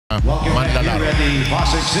Welcome back here manlalaro. at the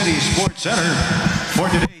Pasig City Sports Center for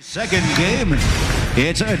today's second game.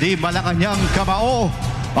 It's the Malacañan Kamao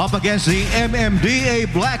up against the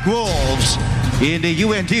MMDA Blackwolves in the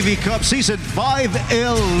UNTV CUP Season 5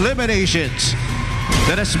 eliminations.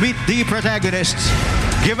 Let us meet the protagonists.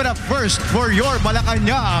 Give it up first for your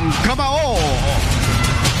Malacañan Kamao.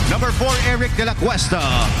 Number 4, Eric De La Cuesta.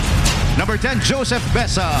 Number 10, Joseph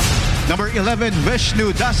Besa. Number 11,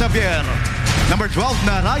 Vishnu Dasavier. Number 12,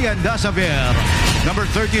 Narayan Dasavier. Number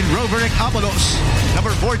 13, Roderick Abalos.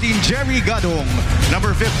 Number 14, Jerry Gadong.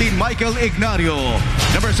 Number 15, Michael Ignario.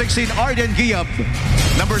 Number 16, Arden Giap.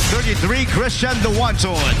 Number 33, Christian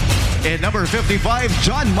Duwanson. And number 55,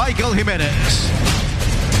 John Michael Jimenez.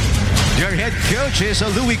 Your head coach is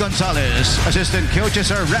Louis Gonzalez. Assistant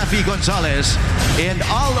coaches are Rafi Gonzalez and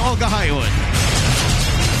Al Ogahayon.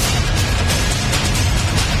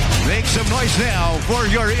 Make some noise now for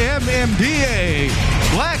your MMDA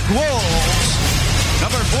Blackwolves.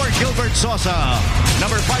 Number 4, Gilbert Sosa.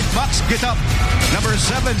 Number 5, Max Gitap. Number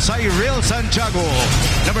 7, Cyril Santiago.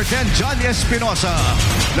 Number 10, John Espinosa.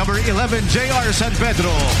 Number 11, JR San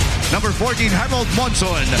Pedro. Number 14, Harold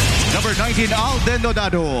Monson. Number 19, Alden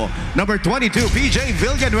Nodado. Number 22, PJ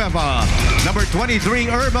Villanueva. Number 23,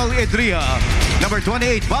 Ermal Idria. Number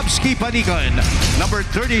 28, Babski Panikan. Number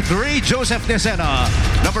 33, Joseph Nesena.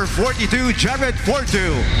 Number 42, Jared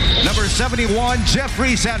Fortu. Number 71,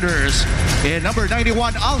 Jeffrey Sanders. And number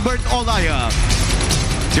 91, Albert Olaya.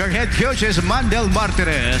 Your head coach is Mandel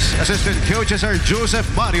Martinez. Assistant coaches are Joseph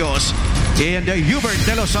Barrios and Hubert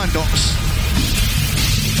De Los Santos.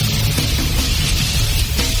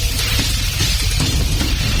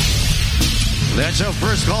 Let's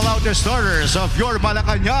first call out the starters of your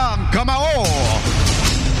Malacañan Kamao.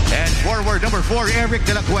 And forward number 4, Eric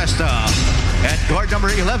De La Cuesta. At guard number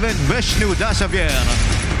 11, Vishnu Dasavier.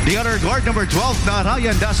 The other guard number 12,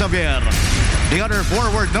 Narayan Dasavier. The other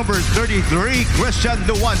forward number 33, Christian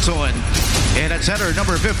Duwanson. And at center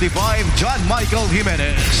number 55, John Michael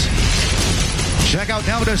Jimenez. Check out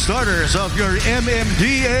now the starters of your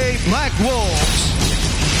MMDA Blackwolves.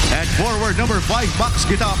 At forward number 5, Max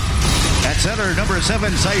Gitap. At center number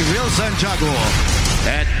 7, Cyril Santiago.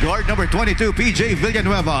 At guard number 22, PJ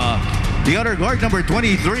Villanueva. The other guard number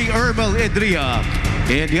 23, Ermal Idria.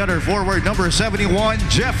 And the other forward number 71,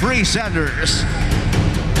 Jeffrey Sanders.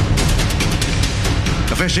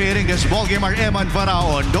 Officiating this ballgame are Eman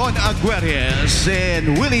Faraon, Don Aguirres,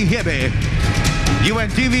 and Willie Hebe.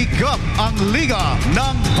 UNTV CUP, ang Liga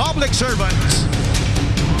ng Public Servants.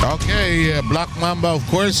 Okay, Black Mamba of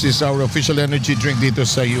course is our official energy drink dito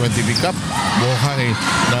sa UNTV CUP. Buhay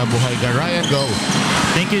na buhay ka. Ryan, go.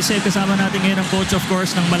 Thank you, Sir. Kasama natin ngayon ang coach, of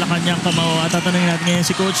course, ng Malacañan Kamao. At tatanungin natin ngayon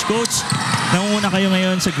si Coach. Coach, nanguna kayo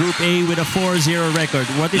ngayon sa Group A with a 4-0 record.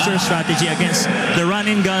 What is your strategy against the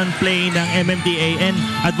run-and-gun play ng MMDA? And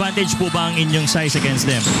advantage po ba ang inyong size against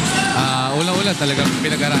them? Una-una talagang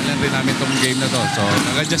pinag-aralan rin namin itong game na to. So,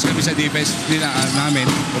 nag-adjust kami sa defense nila namin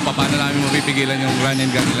kung paano namin mapipigilan yung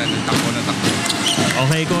run-and-gun nila ng takbo na takbo.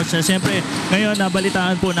 Okay, Coach. Siyempre, ngayon,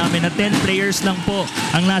 nabalitaan po namin na 10 players lang po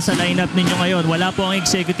ang nasa lineup ninyo ngayon. Wala po ang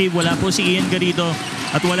executive, wala po si Ian Garrido,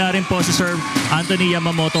 at wala rin po si Sir Anthony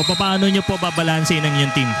Yamamoto. Paano nyo po babalansin ang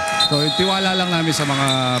inyong team? So, tiwala lang namin sa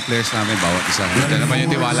mga players namin, bawat isa. Ito naman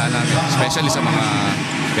yung tiwala namin, especially sa mga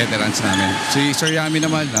veterans namin. Si Sir Yami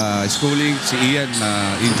naman, schooling, si Ian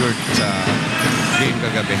injured sa game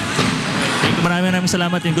kagabi. Maraming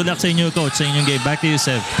salamat and good luck sa inyo, Coach, sa inyong game. Back to you,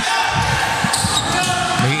 Seth.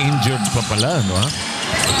 May injured pa pala, no? Ha?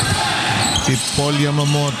 Si Paul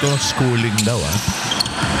Yamamoto, schooling daw, ha?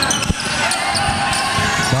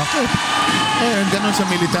 Bakit? Ganun sa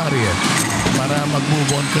military, eh. Para mag-move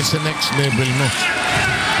on ka sa next level mo.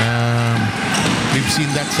 We've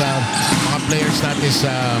seen that sa mga players natin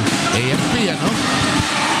sa AFP, ano?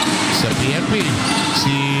 Sa PFP.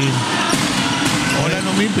 Si wala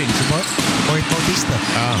nung mimping, si Point Bautista.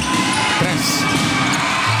 Press.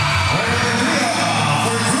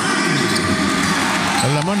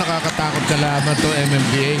 Alam mo, nakakatakot ka laban to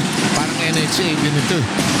MMDA. Parang NHA din ito.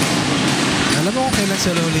 Alam mo kung kailan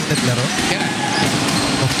sila ulit naglaro? Kailan?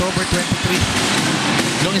 October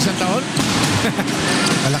 23. Noong isang taon?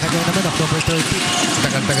 Malaki na naman, October 30.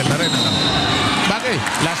 Tagal-tagal na rin, ano? Bagay,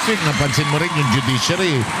 last week napansin mo rin yung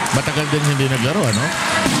judiciary. Matagal din hindi naglaro, ano?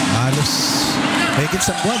 Halos mahigit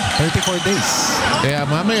sa buwan, 34 days. Kaya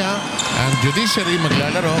mamaya, ang judiciary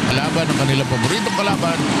maglalaro kalaban ng kanilang paboritong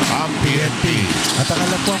kalaban, ang PNP. At ang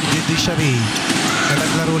alam po, ang judiciary na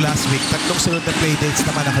naglaro last week, 3 sunod na play dates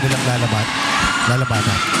naman ang kanilang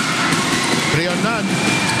lalabanan.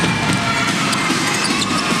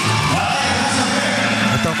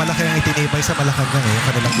 At Ito, malaki ang itinibay sa Malacañang yung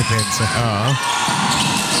kanilang depensa.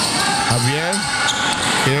 Javier,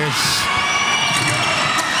 here's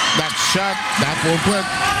that shot. That won't work.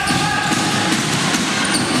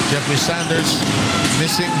 Jeffrey Sanders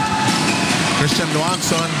missing. Christian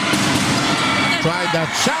Luanson tried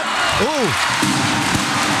that shot. Ooh!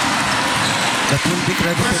 That will be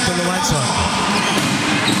credited to Luanson.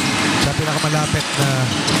 Sa pinakamalapit na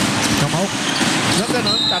Kamao. So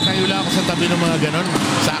ganon, tatayo lang ako sa tabi ng mga ganon.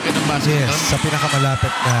 Sa akin ang basket. Yes, sa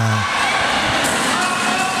pinakamalapit na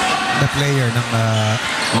player ng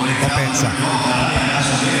opensa.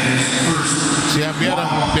 Si Javier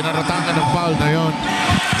ang pinaratakan ng foul na yon.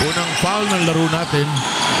 Unang foul ng laro natin.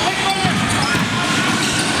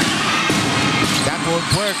 That won't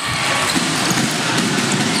work.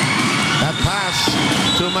 That pass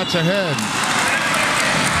too much ahead.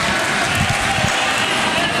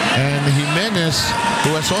 And Jimenez,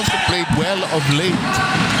 who has also played well of late.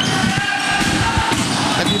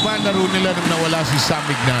 At iba ang laro nila nung nawala si Sam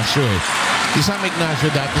Ignacio eh. Si Sam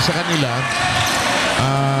Ignacio dati sa kanila,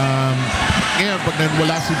 ngayon pag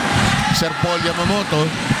nawala si Sir Paul Yamamoto,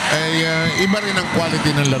 ay iba rin ang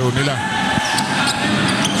quality ng laro nila.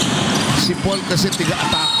 Si Paul kasi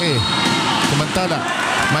tiga-atake. Samantala,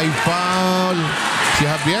 may foul. Si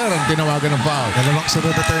Javier ang tinawagan ng foul. Dalawang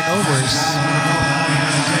sunod na turnovers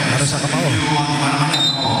para sa Kamao.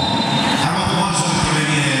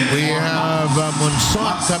 We have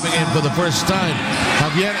Monson coming in for the first time.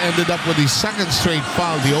 Javier ended up with his second straight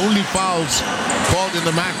foul. The only fouls called in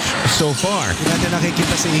the match so far. Hindi natin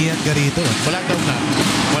nakikita si Ian Garito. Wala daw na.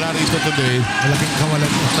 Wala rito today. Malaking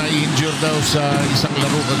kawalan mo. Na-injure daw sa isang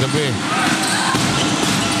laro kagabi.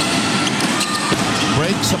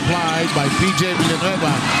 Break supplied by PJ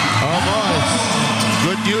Villanueva. Oh boy.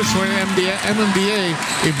 Good news for MMDA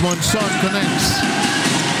if Monson connects.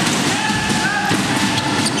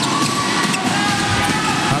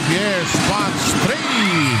 Javier spots 3.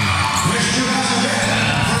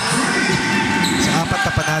 Sa apat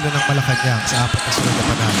na panalo ng Malacañang, sa apat na sunod na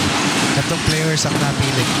panalo, tatlong players ang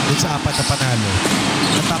napili dun sa apat na panalo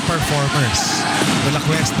na top performers. De La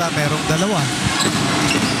Cuesta merong 2.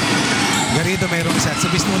 Garrido merong 1. Sa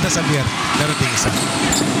Bisnunda Xavier meron ding 1.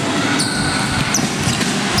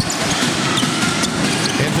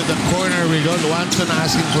 Into the corner we go. Luanson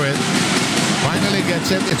asking for it. Finally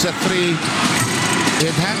gets it. It's a 3.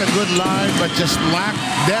 It had a good line, but just lacked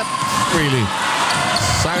depth, really.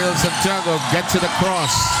 Cyril Santiago gets it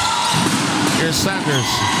across. Here's Sanders.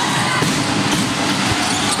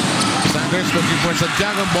 Sanders looking for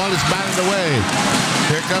Santiago. Ball is batted away.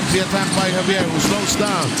 Here comes the attack by Javier, who slows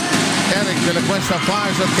down. Eric De La Cuesta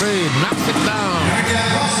fires a 3. Knocks it down.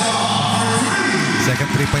 Second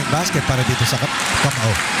 3-point basket para dito sa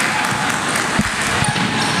Kamao.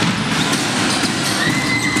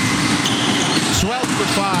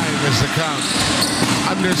 12-5 is the count.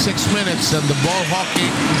 Under 6 minutes and the ball hawking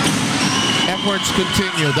efforts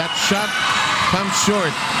continue. That shot comes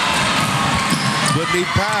short. Good lead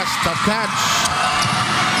pass, tough catch.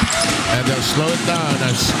 And they'll slow it down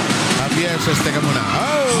as Javier says, teka muna.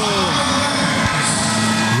 Oh!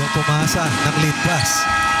 Yung pumasa ng lead pass.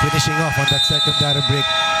 Finishing off on that secondary break.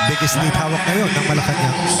 Biggest lead hawak ngayon ng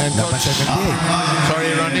Malacañang. And Coach, sorry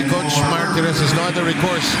Ronnie, Coach Martinez has no other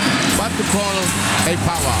recourse but to call a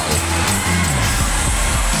powwow.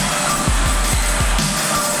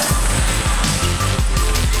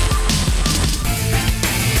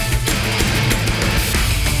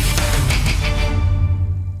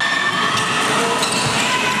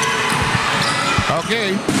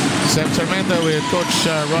 Okay, San Sarmento with Coach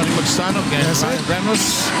Ronnie Magsano and Ryan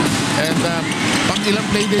Reynolds. And pang-ilang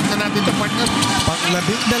playdate na natin ito, partner? Pang-12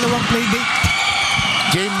 playdate.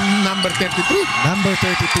 Game number 33. Number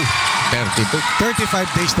 32. 32.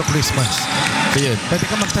 35 days to Christmas. Sige. Pwede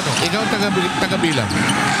ka magtanong. Ikaw taga-bilang.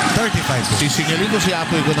 35 days. Sisingilin ko si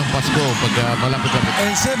Apoy ko ng Pasko pag malapit-lapit.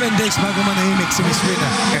 And 7 days bago manahimik si Miss Rina.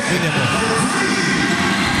 William mo.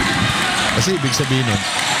 Kasi ibig sabihin nun,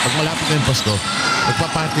 pag malapit na yung Pasko,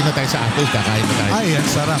 magpaparty na tayo sa Apoy, kakain na tayo. Ay, ang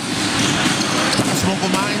sarap. Lakas mo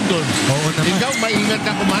kumain doon. Oo naman. Ikaw, maingat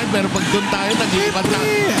ka kumain, pero pag doon tayo,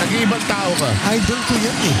 nag-iibang tao ka. Idol ko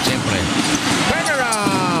yan eh. Siyempre. Turn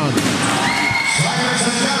around!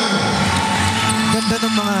 Ganda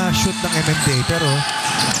ng mga shoot ng MMDA, pero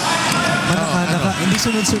manakana ka. Hindi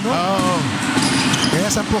sunod-sunod. Oo. Kaya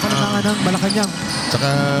 10 ka na nga ng Malacañang. Tsaka,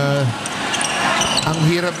 ang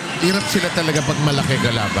hirap sila talaga pag malaki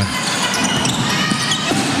kalaban.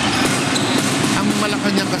 Ang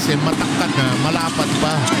Malacañang kasi mataktak na, malapad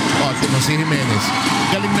pa. O, timo si Jimenez.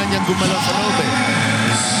 Galing na niyang gumalaw sa loob eh.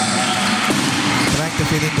 Trying to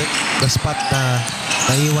fill in the spot na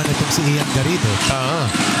naiwan itong si Ian Garrido. Ah.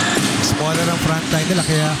 Smaller ang frontline nila,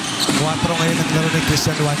 kaya 4 ngayon ang laro ni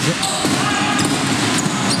Christian Wanje.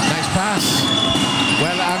 Nice pass.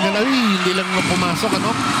 Well, hindi lang pumasok, ano?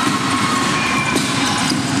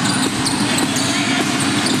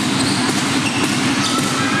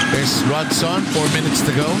 There's Rodson, 4 minutes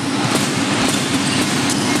to go.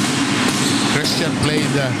 Christian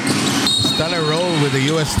played a stellar role with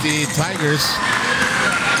the UST Tigers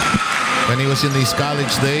when he was in his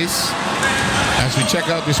college days. As we check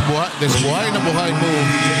out this Buhay na Buhay move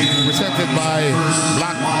presented by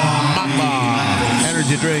Black Mamba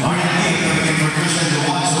Energy Drink.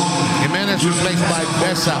 Jimenez replaced by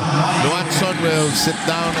Besa. Luanson will sit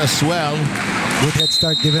down as well. Good head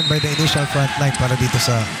start given by the initial front line para dito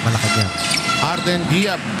sa Malacañang. Arden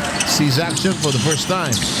Giap sees action for the first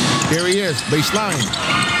time. Here he is, baseline.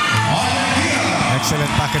 Excellent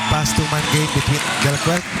pocket pass, 2-man game between De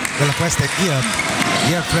La Cuesta and Giap.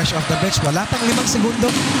 Giap fresh off the bench, wala pang 5 segundo.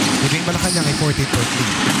 Giving Malacañang ay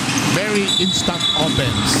 14-14. Very instant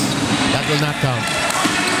offense. That will not count.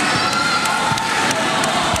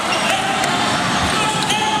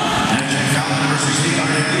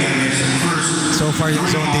 So far yung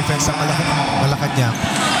zone defense sa Malacañang,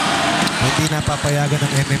 hindi napapayagan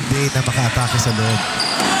ng MMDA na maka-atake sa loob.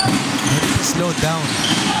 It slowed down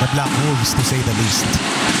the Blackwolves, to say the least.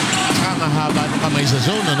 Saka mahaba ng kamay sa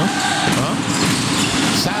zone, ano? Huh?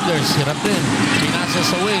 Sanders, hirap din. Pinasa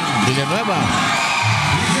sa wing. Villanueva.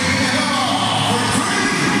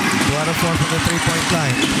 2 out of 4 from the 3-point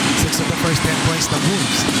line. 6 of the first 10 points ng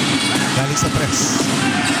Wolves. Galing sa press.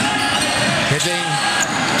 Hitting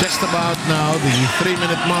just about now the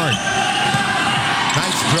 3-minute mark.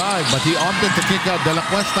 Nice drive, but he opted to kick out De La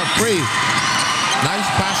Cuesta free. Nice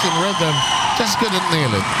passing rhythm. Just couldn't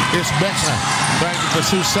nail it. Here's Besa trying to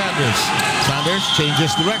pursue Sanders. Sanders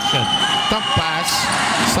changes direction. Tough pass.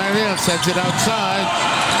 Cyril sends it outside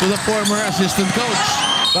to the former assistant coach.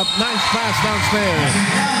 But nice pass downstairs.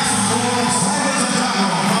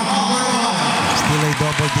 Still a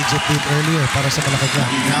double-digit lead earlier para sa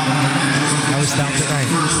Malacañang. Now it's down to 9.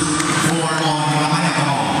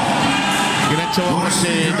 Ginatsawa ko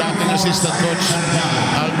si dating assistant coach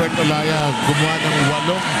Albert Olaya gumawa ng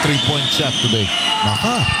 8 3-point shot today.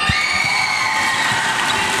 Baka.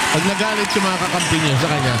 Pag nagalit yung mga kakampi niya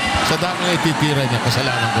sa kanya, sa dami na ititira niya,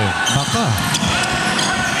 kasalanan ko yun. Baka.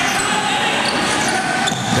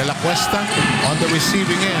 De La Cuesta on the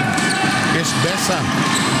receiving end. Here's Besa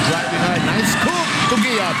driving hard. Nice scoop to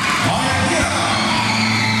Giap.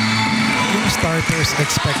 Yung starters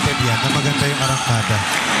expected yan na maganda yung arangkada.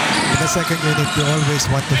 In the second unit, you always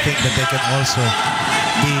want to think that they can also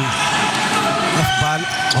be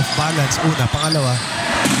off balance. Una. Pangalawa,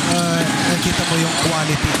 nakita mo yung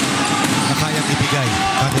quality na kayang ibigay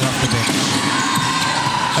coming off the bench.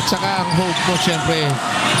 At saka ang hope mo siyempre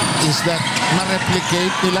is that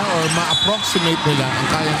ma-replicate nila or ma-approximate nila ang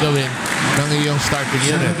kayang gawin ng iyong starting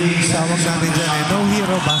unit. Tawag natin dyan no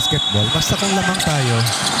hero basketball. Basta kung lamang tayo,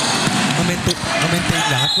 ma-maintain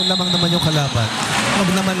lang. At kung lamang naman yung kalaban,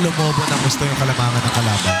 huwag naman lumobo na gusto yung kalamangan ng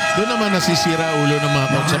kalaban. Doon naman nasisira ulo ng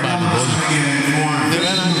mga coach sa volleyball. Hindi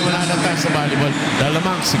ka natin mananata sa volleyball. Dahil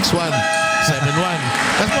lamang 6-1, 7-1.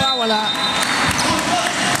 Tapos wala.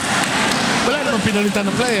 Wala naman pinalitan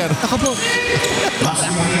ng player. Ako po.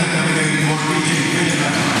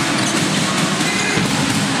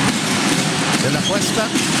 De La Cuesta.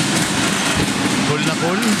 Cool na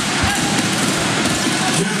cool.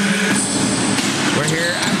 We're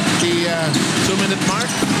here at the 2-minute mark.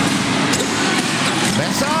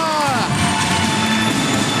 Besa!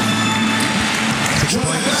 6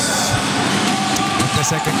 points. At the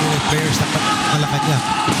second unit players ng Malacañang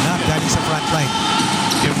na galing sa front line.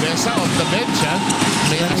 Yung Besa off the bench, ha?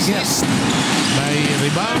 May assist. May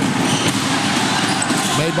rebound.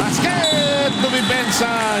 May basket!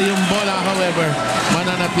 Bumipensa yung bola, however,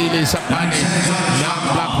 mananatili sa panig ng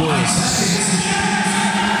Blackwolves.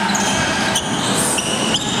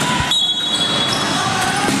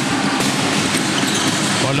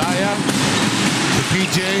 Olaya to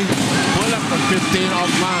PJ. Pull up from 15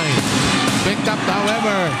 offline. Picked up,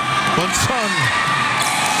 however, Bonson.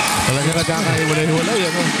 Talaga nagkakaiwalay-walay,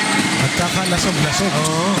 ano? Nagkakalasog-lasog.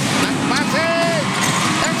 Oo. Pasig!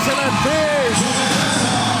 Excellent fish!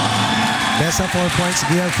 Besa 4 points,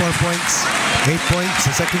 Giap 4 points, 8 points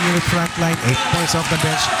sa second unit front line, 8 points off the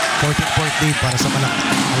bench, 14-point lead para sa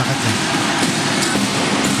Malacañang.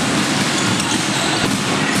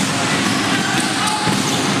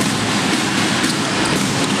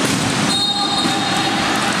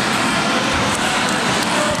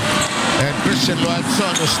 Christian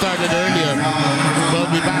Luanson, who started earlier, will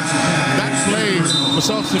be back. That play was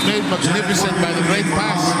also made magnificent by the great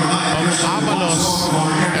pass of Avalos,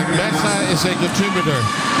 and Besa is a contributor.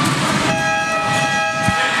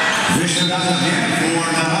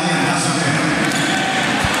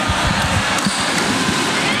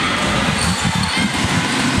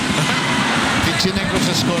 Chinek ko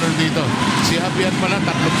sa scorer dito. Si Javier pala, 3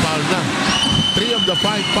 foul na. 3 of the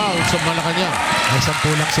 5 fouls sa Malacañang. Ay,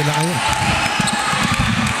 10 lang sila ngayon.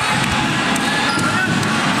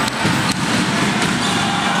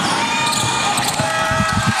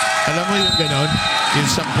 Alam mo yung ganon? Yung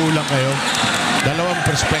 10 lang kayo. Dalawang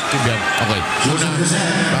perspective yan. Okay. Una,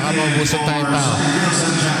 baka maubusan tayong tao.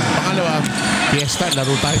 Pangalawa, fiesta,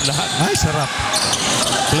 laro tayong lahat. Ay, sarap.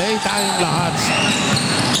 Play tayong lahat.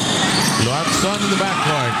 Luanson in the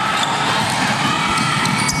backcourt.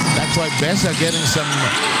 That's why Besa getting some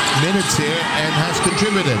minutes here and has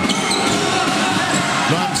contributed.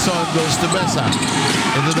 Luanson goes to Besa.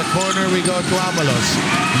 Into the corner we go to Avalos.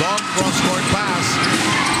 Long cross-court pass.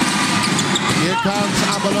 Here comes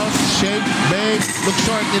Avalos. Shape, big, look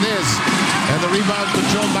short it is. And the rebound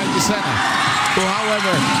controlled by Ticena, who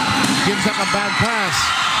however gives up a bad pass.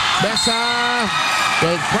 Besa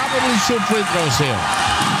will probably shoot free throws here.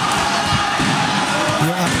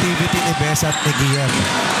 Yung activity ni Besa at ni Gian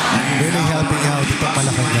really helping out itong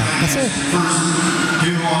Malacañang. Kasi itong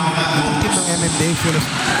team ng MMDA full of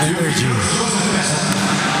energy.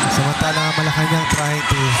 Samantala ang Malacañang trying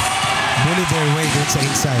to bully their way dun sa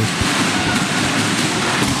inside.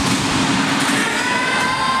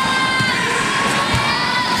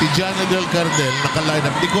 Si Johnny Del Cardel naka-line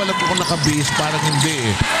up. Hindi ko alam kung naka-base. Parang hindi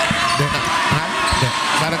eh. Ha?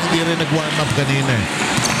 Parang hindi rin nag-warm up kanina eh.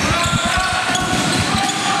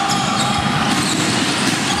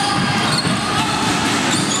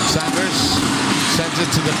 Sends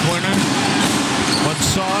it to the corner.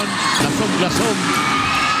 Monson. Lasog.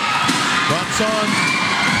 Monson.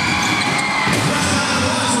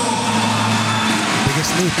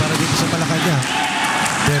 Biggest lead para dito sa Malacañang.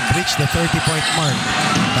 They've reached the 30-point mark.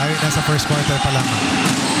 Tayo nasa first quarter pa lang.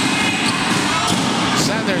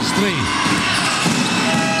 Sanders 3.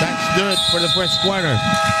 That's good for the first quarter.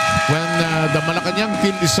 When the Malacañang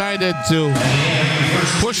team decided to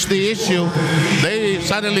push the issue, they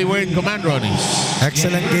suddenly were in command, Ronnie.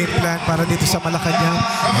 Excellent game plan para dito sa Malacañang.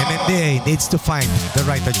 MMDA needs to find the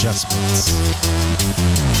right adjustments.